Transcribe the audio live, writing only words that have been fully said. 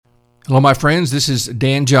Hello, my friends. This is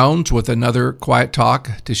Dan Jones with another Quiet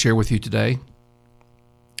Talk to share with you today.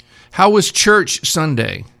 How was church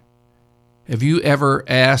Sunday? Have you ever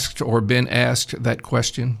asked or been asked that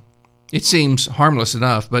question? It seems harmless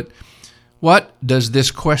enough, but what does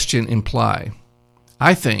this question imply?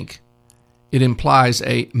 I think it implies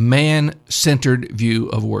a man-centered view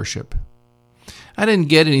of worship. I didn't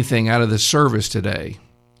get anything out of the service today.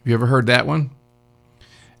 Have you ever heard that one?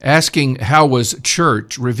 Asking how was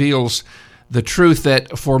church reveals the truth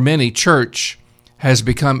that for many, church has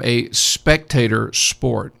become a spectator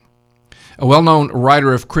sport. A well-known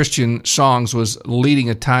writer of Christian songs was leading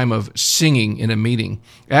a time of singing in a meeting.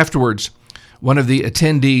 Afterwards, one of the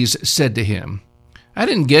attendees said to him, "I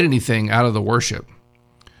didn't get anything out of the worship."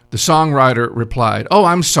 The songwriter replied, "Oh,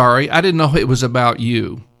 I'm sorry. I didn't know it was about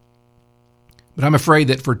you." But I'm afraid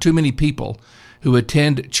that for too many people who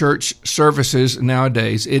attend church services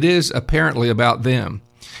nowadays, it is apparently about them.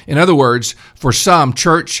 In other words, for some,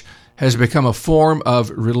 church has become a form of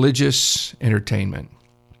religious entertainment.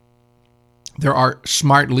 There are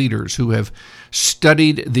smart leaders who have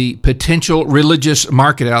studied the potential religious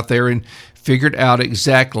market out there and figured out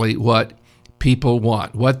exactly what people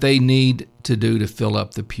want, what they need to do to fill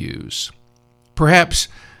up the pews. Perhaps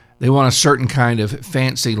they want a certain kind of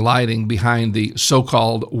fancy lighting behind the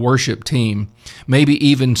so-called worship team, maybe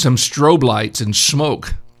even some strobe lights and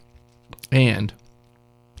smoke. And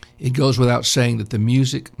it goes without saying that the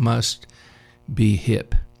music must be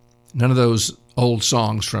hip. None of those old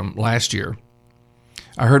songs from last year.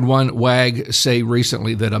 I heard one wag say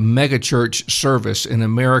recently that a megachurch service in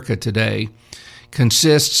America today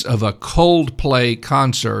consists of a Coldplay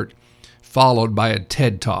concert followed by a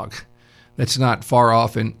TED Talk. That's not far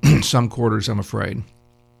off in some quarters, I'm afraid.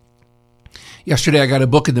 Yesterday, I got a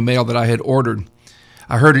book in the mail that I had ordered.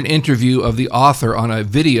 I heard an interview of the author on a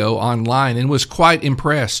video online and was quite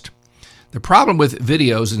impressed. The problem with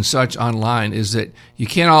videos and such online is that you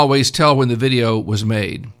can't always tell when the video was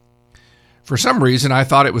made. For some reason, I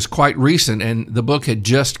thought it was quite recent and the book had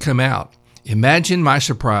just come out. Imagine my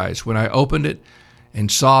surprise when I opened it and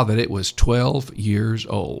saw that it was 12 years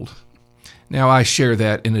old. Now, I share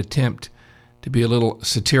that in an attempt to be a little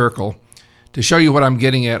satirical. To show you what I'm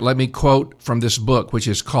getting at, let me quote from this book, which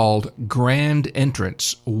is called Grand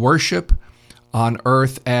Entrance, Worship on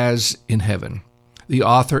Earth as in Heaven. The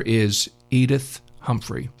author is Edith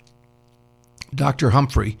Humphrey. Dr.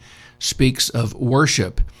 Humphrey speaks of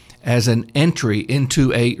worship as an entry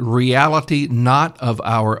into a reality not of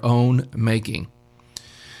our own making.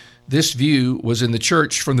 This view was in the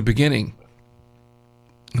church from the beginning,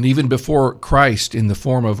 and even before Christ in the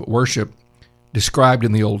form of worship described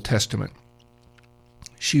in the Old Testament.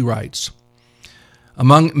 She writes,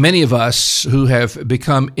 "Among many of us who have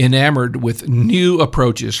become enamored with new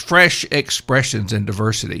approaches, fresh expressions, and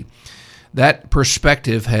diversity, that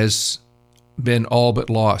perspective has been all but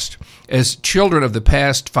lost. As children of the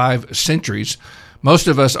past 5 centuries, most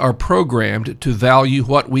of us are programmed to value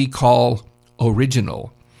what we call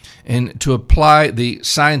original and to apply the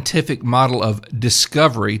scientific model of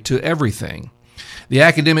discovery to everything. The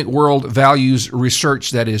academic world values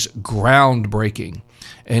research that is groundbreaking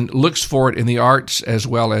and looks for it in the arts as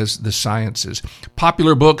well as the sciences.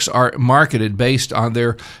 Popular books are marketed based on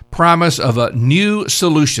their promise of a new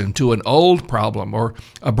solution to an old problem or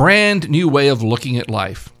a brand new way of looking at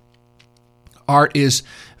life. Art is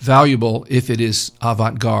valuable if it is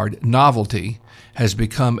avant-garde. Novelty has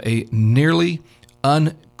become a nearly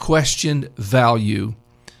unquestioned value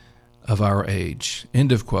of our age."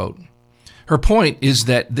 End of quote. Her point is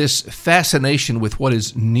that this fascination with what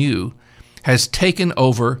is new has taken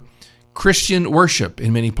over Christian worship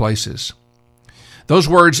in many places. Those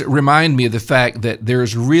words remind me of the fact that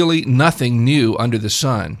there's really nothing new under the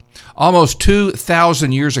sun. Almost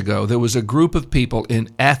 2,000 years ago, there was a group of people in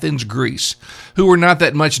Athens, Greece, who were not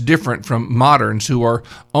that much different from moderns who are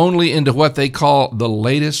only into what they call the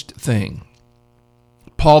latest thing.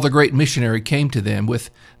 Paul, the great missionary, came to them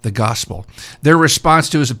with the gospel. Their response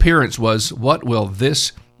to his appearance was, "What will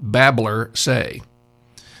this babbler say?"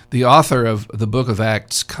 The author of the book of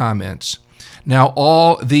Acts comments, "Now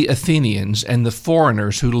all the Athenians and the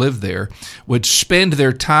foreigners who lived there would spend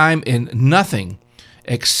their time in nothing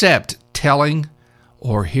except telling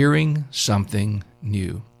or hearing something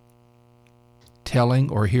new." Telling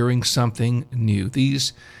or hearing something new.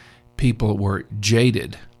 These people were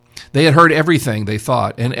jaded. They had heard everything, they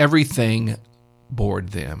thought, and everything bored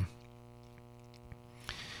them.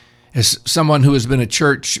 As someone who has been a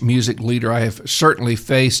church music leader, I have certainly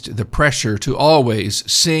faced the pressure to always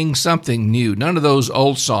sing something new. None of those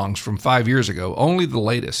old songs from 5 years ago, only the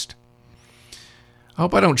latest. I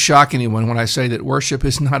hope I don't shock anyone when I say that worship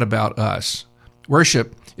is not about us.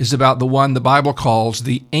 Worship is about the one the Bible calls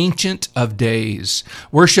the Ancient of Days.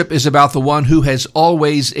 Worship is about the one who has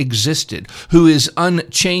always existed, who is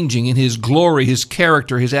unchanging in his glory, his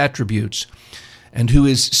character, his attributes, and who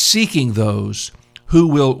is seeking those who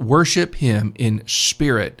will worship him in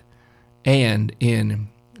spirit and in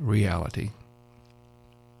reality.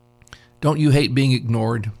 Don't you hate being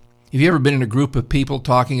ignored? Have you ever been in a group of people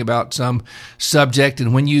talking about some subject,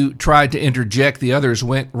 and when you tried to interject, the others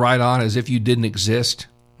went right on as if you didn't exist?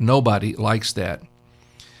 Nobody likes that.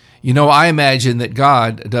 You know, I imagine that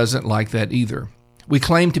God doesn't like that either. We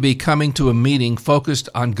claim to be coming to a meeting focused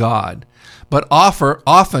on God, but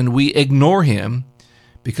often we ignore him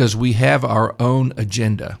because we have our own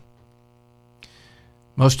agenda.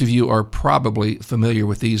 Most of you are probably familiar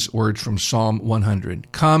with these words from Psalm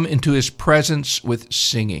 100. Come into his presence with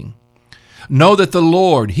singing. Know that the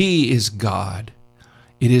Lord, he is God.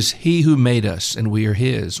 It is he who made us, and we are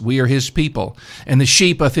his. We are his people, and the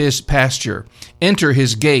sheep of his pasture. Enter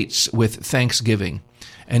his gates with thanksgiving,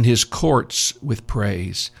 and his courts with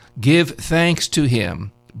praise. Give thanks to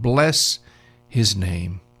him. Bless his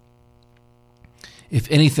name. If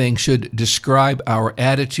anything should describe our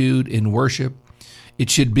attitude in worship, it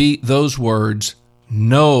should be those words,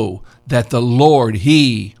 know that the Lord,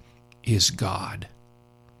 he is God.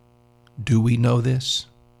 Do we know this?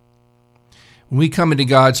 When we come into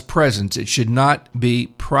God's presence, it should not be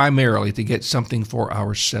primarily to get something for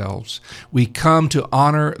ourselves. We come to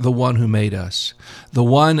honor the one who made us, the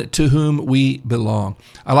one to whom we belong.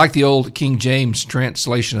 I like the old King James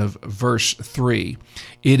translation of verse 3.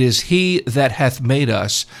 It is he that hath made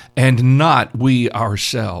us, and not we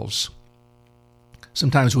ourselves.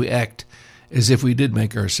 Sometimes we act as if we did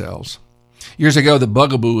make ourselves. Years ago, the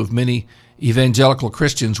bugaboo of many evangelical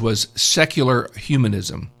Christians was secular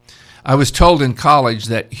humanism. I was told in college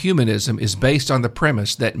that humanism is based on the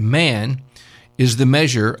premise that man is the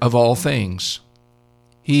measure of all things.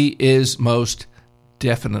 He is most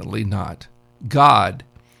definitely not. God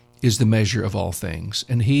is the measure of all things,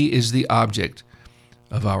 and he is the object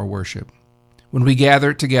of our worship. When we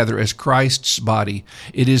gather together as Christ's body,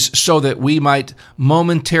 it is so that we might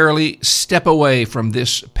momentarily step away from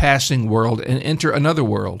this passing world and enter another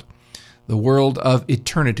world, the world of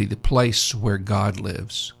eternity, the place where God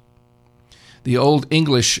lives. The Old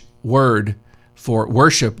English word for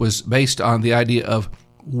worship was based on the idea of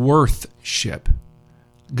worthship.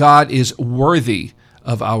 God is worthy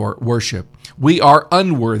of our worship. We are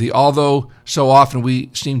unworthy, although so often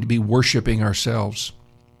we seem to be worshiping ourselves.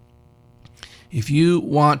 If you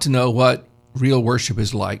want to know what real worship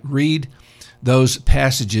is like, read those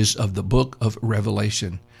passages of the book of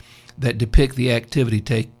Revelation that depict the activity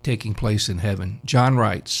taking place in heaven. John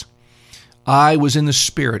writes, I was in the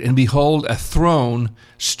Spirit, and behold, a throne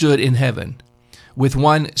stood in heaven, with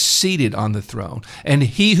one seated on the throne. And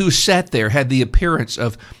he who sat there had the appearance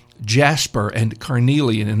of jasper and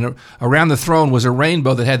carnelian, and around the throne was a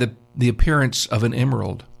rainbow that had the appearance of an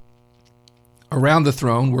emerald. Around the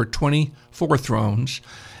throne were 24 thrones,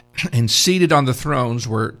 and seated on the thrones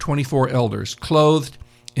were 24 elders, clothed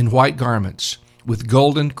in white garments, with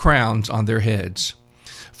golden crowns on their heads.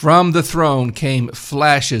 From the throne came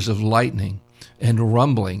flashes of lightning and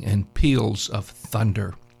rumbling and peals of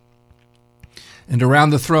thunder. And around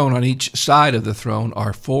the throne, on each side of the throne,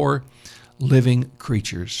 are 4 living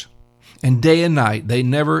creatures. And day and night they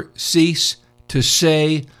never cease to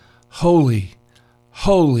say, Holy,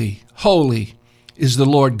 holy, holy is the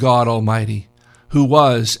Lord God Almighty, who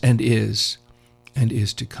was and is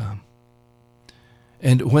to come.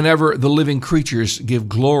 And whenever the living creatures give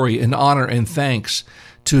glory and honor and thanks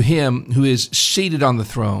to him who is seated on the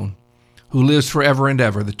throne, who lives forever and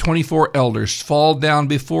ever, the 24 elders fall down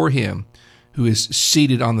before him who is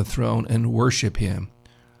seated on the throne and worship him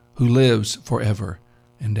who lives forever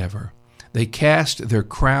and ever. They cast their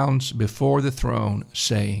crowns before the throne,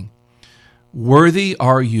 saying, Worthy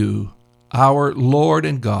are you, our Lord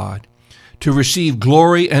and God, to receive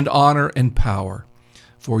glory and honor and power.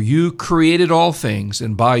 For you created all things,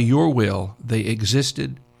 and by your will they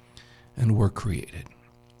existed and were created.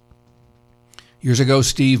 Years ago,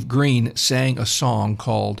 Steve Green sang a song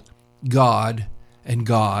called God and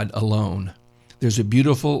God Alone. There's a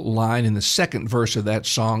beautiful line in the second verse of that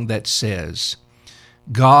song that says,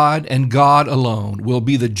 God and God alone will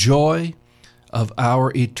be the joy of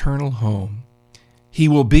our eternal home. He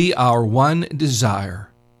will be our one desire.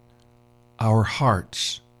 Our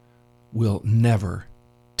hearts will never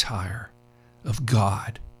tire of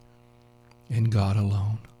God and God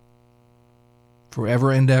alone.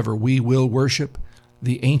 Forever and ever we will worship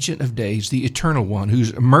the Ancient of Days, the Eternal One,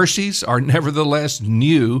 whose mercies are nevertheless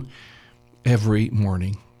new every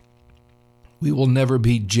morning. We will never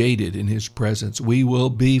be jaded in His presence. We will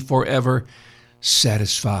be forever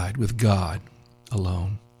satisfied with God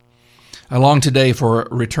alone. I long today for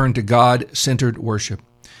a return to God-centered worship.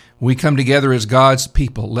 When we come together as God's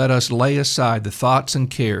people, let us lay aside the thoughts and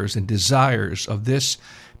cares and desires of this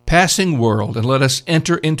passing world, and let us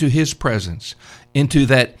enter into His presence, into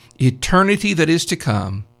that eternity that is to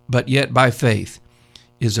come, but yet by faith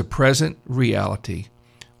is a present reality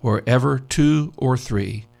wherever two or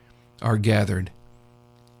three are gathered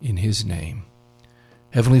in His name.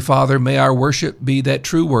 Heavenly Father, may our worship be that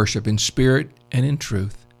true worship in spirit and in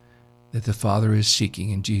truth that the Father is seeking,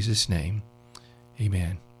 in Jesus' name.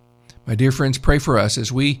 Amen. My dear friends, pray for us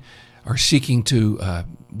as we are seeking to,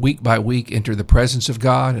 week by week, enter the presence of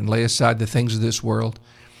God and lay aside the things of this world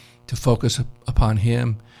to focus upon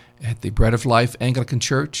Him at the Bread of Life Anglican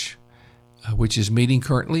Church, which is meeting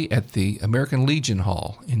currently at the American Legion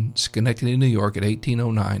Hall in Schenectady, New York at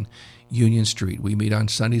 1809 Union Street. We meet on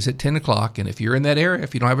Sundays at 10 o'clock, and if you're in that area,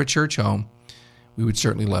 if you don't have a church home, we would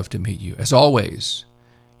certainly love to meet you. As always,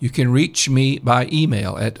 you can reach me by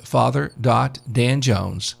email at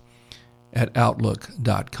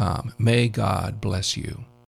father.danjones@outlook.com. May God bless you.